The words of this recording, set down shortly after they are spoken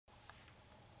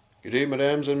Good day,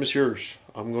 mesdames and messieurs.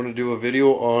 I'm going to do a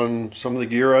video on some of the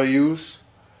gear I use,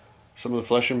 some of the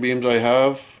fleshing beams I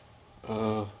have.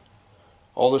 Uh,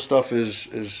 all this stuff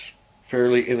is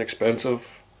fairly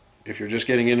inexpensive. If you're just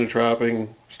getting into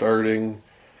trapping, starting,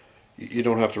 you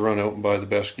don't have to run out and buy the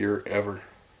best gear ever.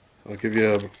 I'll give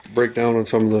you a breakdown on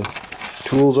some of the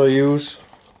tools I use.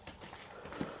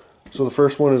 So the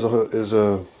first one is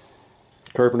a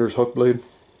carpenter's hook blade.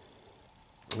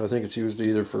 I think it's used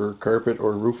either for carpet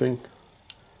or roofing.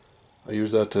 I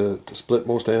use that to split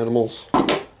most animals.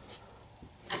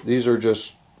 These are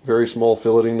just very small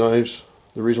filleting knives.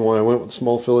 The reason why I went with a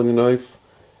small filleting knife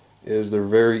is they're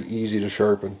very easy to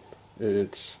sharpen.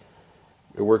 It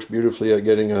works beautifully at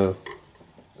getting a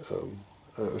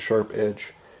sharp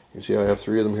edge. You can see I have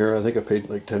 3 of them here. I think I paid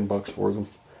like 10 bucks for them.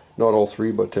 Not all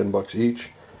 3, but 10 bucks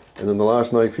each. And then the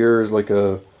last knife here is like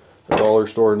a dollar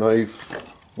store knife.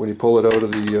 When you pull it out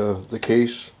of the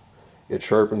case, it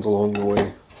sharpens along the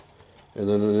way. And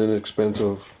then an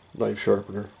inexpensive knife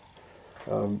sharpener.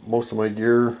 Most of my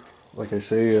gear, like I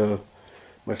say,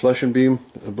 my fleshing beam,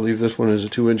 I believe this one is a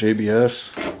 2-inch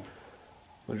ABS.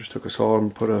 I just took a saw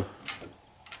and put an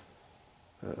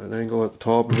angle at the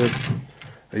top of it.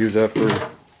 I use that for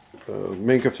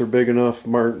mink if they're big enough,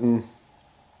 marten.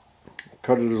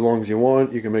 Cut it as long as you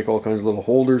want. You can make all kinds of little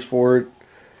holders for it.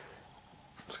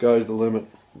 Sky's the limit.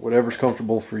 Whatever's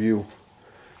comfortable for you.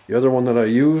 The other one that I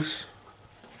use,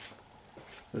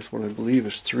 this one I believe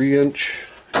is 3-inch.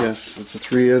 Yes, it's a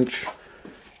 3-inch.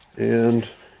 And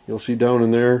you'll see down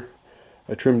in there,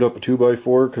 I trimmed up a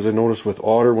 2x4 because I noticed with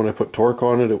otter when I put torque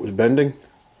on it, it was bending.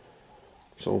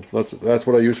 So that's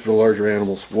what I use for the larger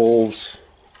animals. Wolves,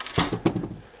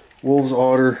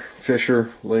 otter, fisher,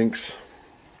 lynx.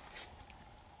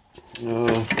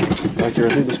 Back here, I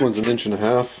think this one's 1.5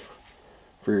 inches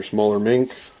for your smaller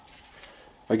mink.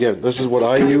 Again, this is what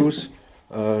I use.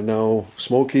 Now,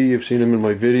 Smokey, you've seen him in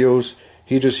my videos.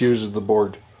 He just uses the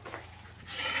board.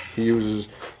 He uses,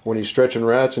 when he's stretching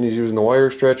rats and he's using the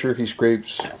wire stretcher, he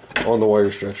scrapes on the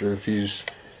wire stretcher. If he's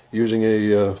using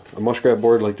a muskrat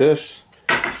board like this,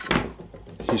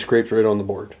 he scrapes right on the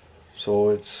board. So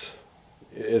it's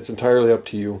entirely up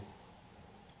to you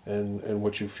and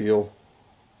what you feel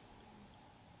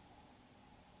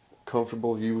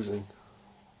comfortable using.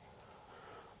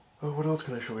 Oh, what else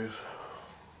can I show you?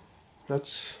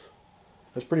 That's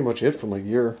pretty much it for my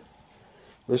gear.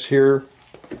 This here,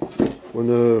 when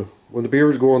the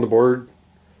beavers go on the board,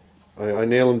 I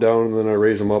nail them down and then I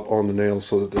raise them up on the nails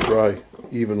so that they dry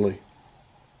evenly.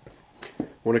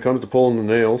 When it comes to pulling the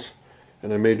nails,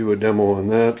 and I may do a demo on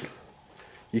that,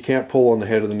 you can't pull on the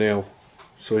head of the nail.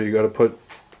 So you got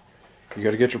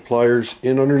to get your pliers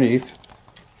in underneath,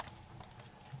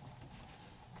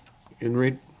 in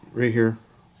right here.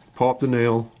 Pop the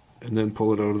nail and then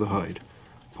pull it out of the hide.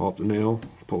 Pop the nail,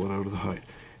 pull it out of the hide.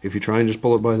 If you try and just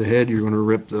pull it by the head, you're going to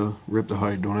rip the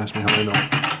hide. Don't ask me how I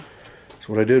know.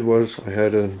 So what I did was I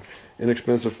had an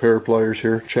inexpensive pair of pliers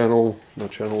here,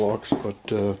 not channel locks,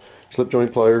 but slip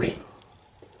joint pliers,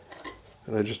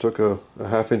 and I just took a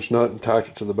 1/2 inch nut and tacked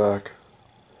it to the back.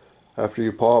 After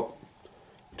you pop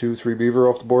 2-3 beaver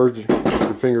off the board,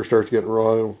 your finger starts getting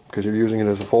raw because you're using it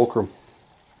as a fulcrum.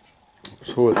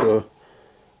 So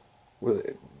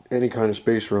with any kind of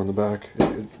spacer on the back,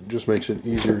 it just makes it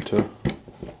easier to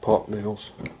pop nails.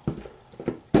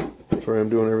 Sorry, I'm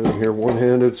doing everything here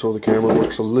one-handed, so the camera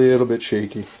works a little bit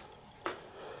shaky.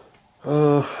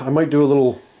 I might do a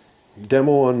little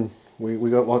demo on, we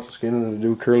got lots of skinning to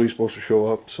do. Curly's supposed to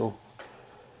show up, so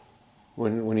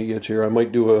when he gets here, I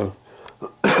might do a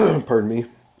pardon me,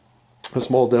 a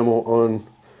small demo on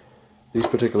these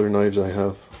particular knives I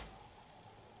have.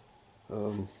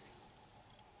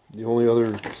 The only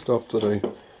other stuff that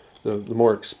the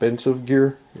more expensive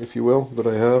gear, if you will, that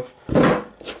I have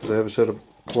is I have a set of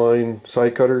Klein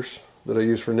side cutters that I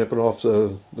use for nipping off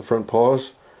the front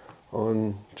paws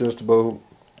on just about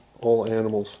all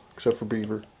animals except for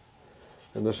beaver.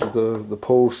 And this is the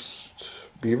Post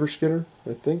Beaver Skinner,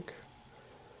 I think.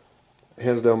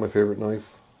 Hands down my favorite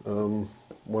knife.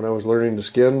 When I was learning to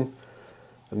skin,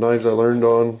 the knives I learned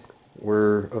on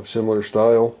were of similar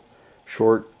style.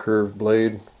 Short, curved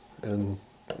blade, and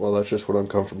well, that's just what I'm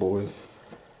comfortable with.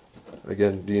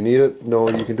 Again, do you need it? No,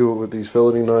 you can do it with these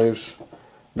filleting knives,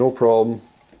 no problem.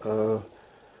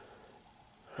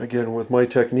 Again, with my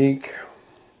technique,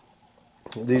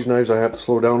 these knives I have to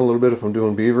slow down a little bit if I'm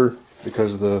doing beaver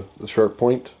because of the sharp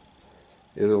point.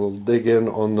 It'll dig in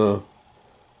on the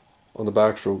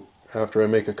backstroke after I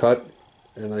make a cut,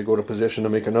 and I go to position to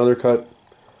make another cut.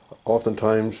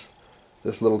 Oftentimes,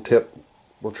 this little tip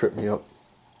will trip me up.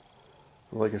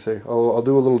 Like I say, I'll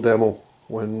do a little demo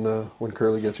when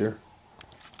Curly gets here.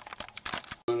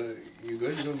 You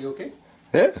good? You gonna be okay?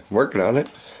 Yeah, working on it.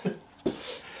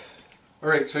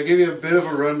 Alright, so I gave you a bit of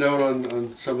a rundown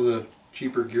on some of the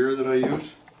cheaper gear that I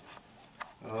use.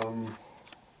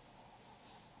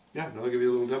 Yeah, now I'll give you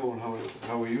a little demo on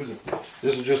how we use it.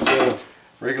 This is just a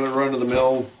regular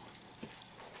run-of-the-mill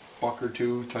buck or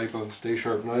two type of stay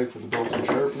sharp knife with a built-in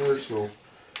sharpener, so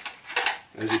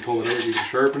as you pull it out you can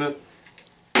sharpen it.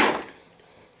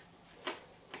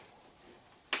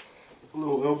 A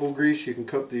little elbow grease, you can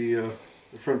cut the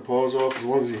front paws off as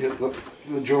long as you hit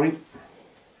the joint.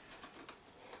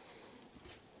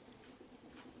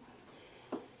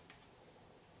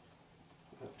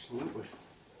 Absolutely.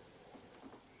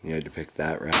 You had to pick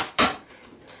that right.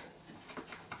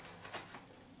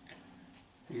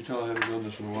 You can tell I haven't done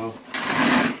this in a while.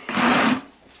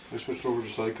 I switched over to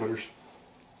side cutters.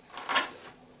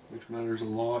 Makes matters a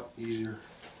lot easier.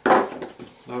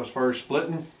 Now as far as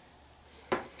splitting,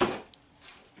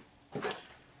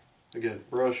 again,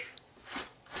 brush,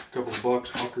 a couple of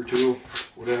bucks, buck or two,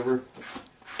 whatever.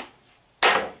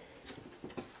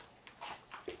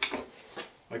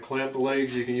 I clamp the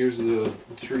legs. You can use the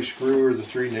 3 screw or the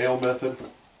 3 nail method.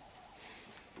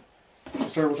 I'll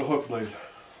start with the hook blade.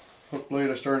 Hook blade,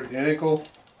 I start at the ankle.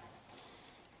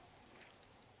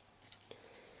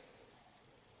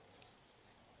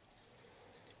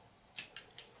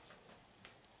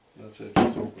 That's it,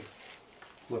 it's open.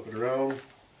 Flip it around.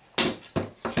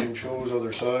 Same shows,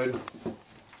 other side.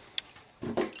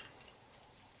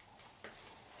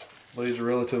 Blades are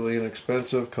relatively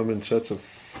inexpensive, come in sets of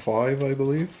 5, I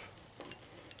believe.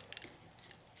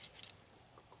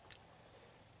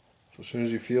 So as soon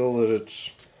as you feel that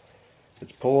it's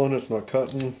pulling, it's not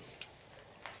cutting,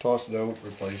 toss it out,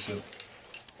 replace it.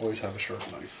 Always have a sharp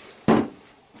knife.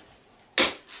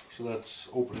 So that's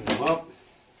opening them up.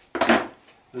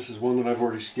 This is one that I've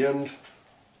already skinned.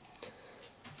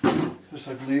 This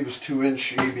I believe is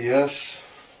 2-inch ABS.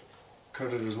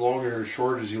 Cut it as long or as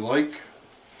short as you like.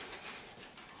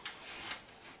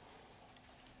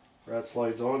 That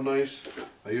slides on nice.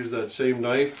 I use that same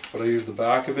knife, but I use the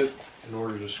back of it in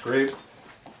order to scrape.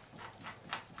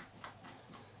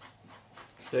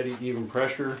 Steady, even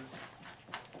pressure.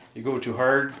 You go too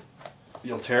hard,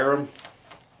 you'll tear them.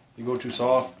 You go too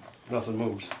soft, nothing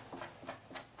moves.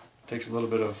 Takes a little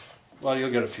bit of, well,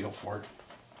 you'll get a feel for it.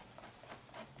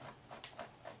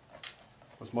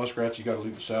 With muskrats, you got to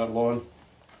leave the saddle on.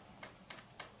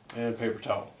 And paper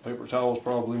towel. Paper towel is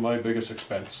probably my biggest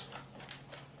expense.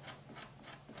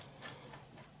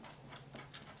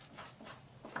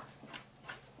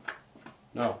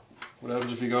 Now, what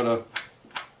happens if you got a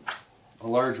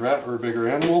large rat or a bigger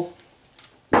animal?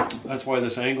 That's why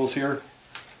this angle's here.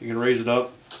 You can raise it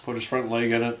up, put his front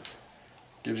leg in it,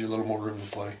 gives you a little more room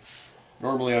to play.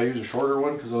 Normally I use a shorter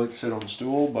one because I like to sit on the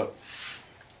stool, but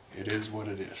it is what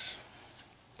it is.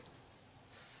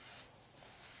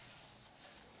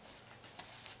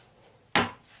 Is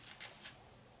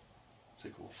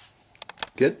it cool?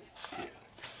 Good? Yeah.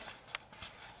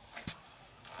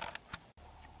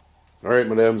 Alright,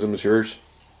 mesdames and messieurs.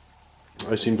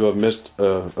 I seem to have missed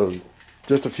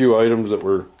just a few items that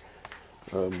were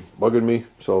bugging me,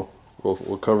 so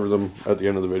we'll cover them at the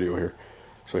end of the video here.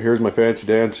 So here's my fancy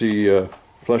dancy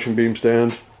fleshing beam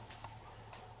stand.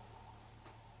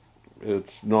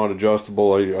 It's not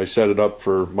adjustable. I set it up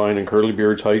for mine and Curly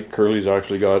Beard's height. Curly's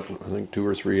actually got, I think, 2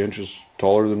 or 3 inches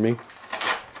taller than me. It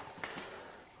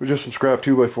was just some scrap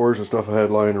 2x4s and stuff I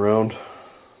had lying around.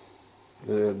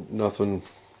 Nothing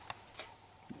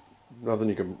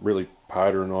you can really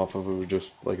pattern off of. It was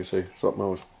just, like I say, something I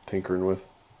was tinkering with.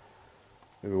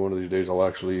 Maybe one of these days I'll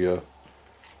actually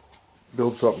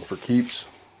build something for keeps.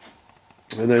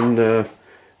 And then the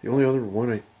only other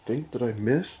one I think that I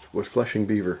missed was fleshing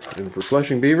beaver. And for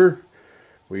fleshing beaver,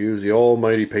 we use the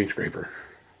almighty paint scraper.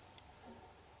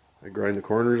 I grind the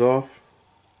corners off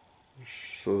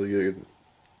so that you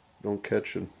don't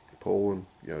catch and pull and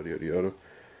yada yada yada.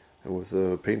 And with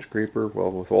a paint scraper,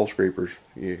 well, with all scrapers,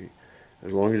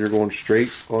 as long as you're going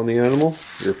straight on the animal,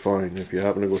 you're fine. If you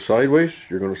happen to go sideways,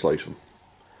 you're going to slice them.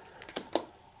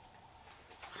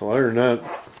 So other than that,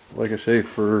 like I say,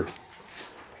 I'm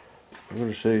going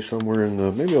to say somewhere in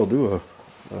the, maybe I'll do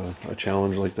a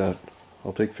challenge like that.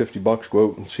 I'll take $50, go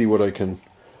out and see what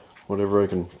whatever I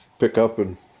can pick up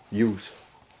and use.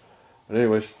 But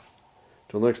anyways,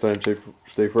 till next time,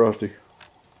 stay frosty.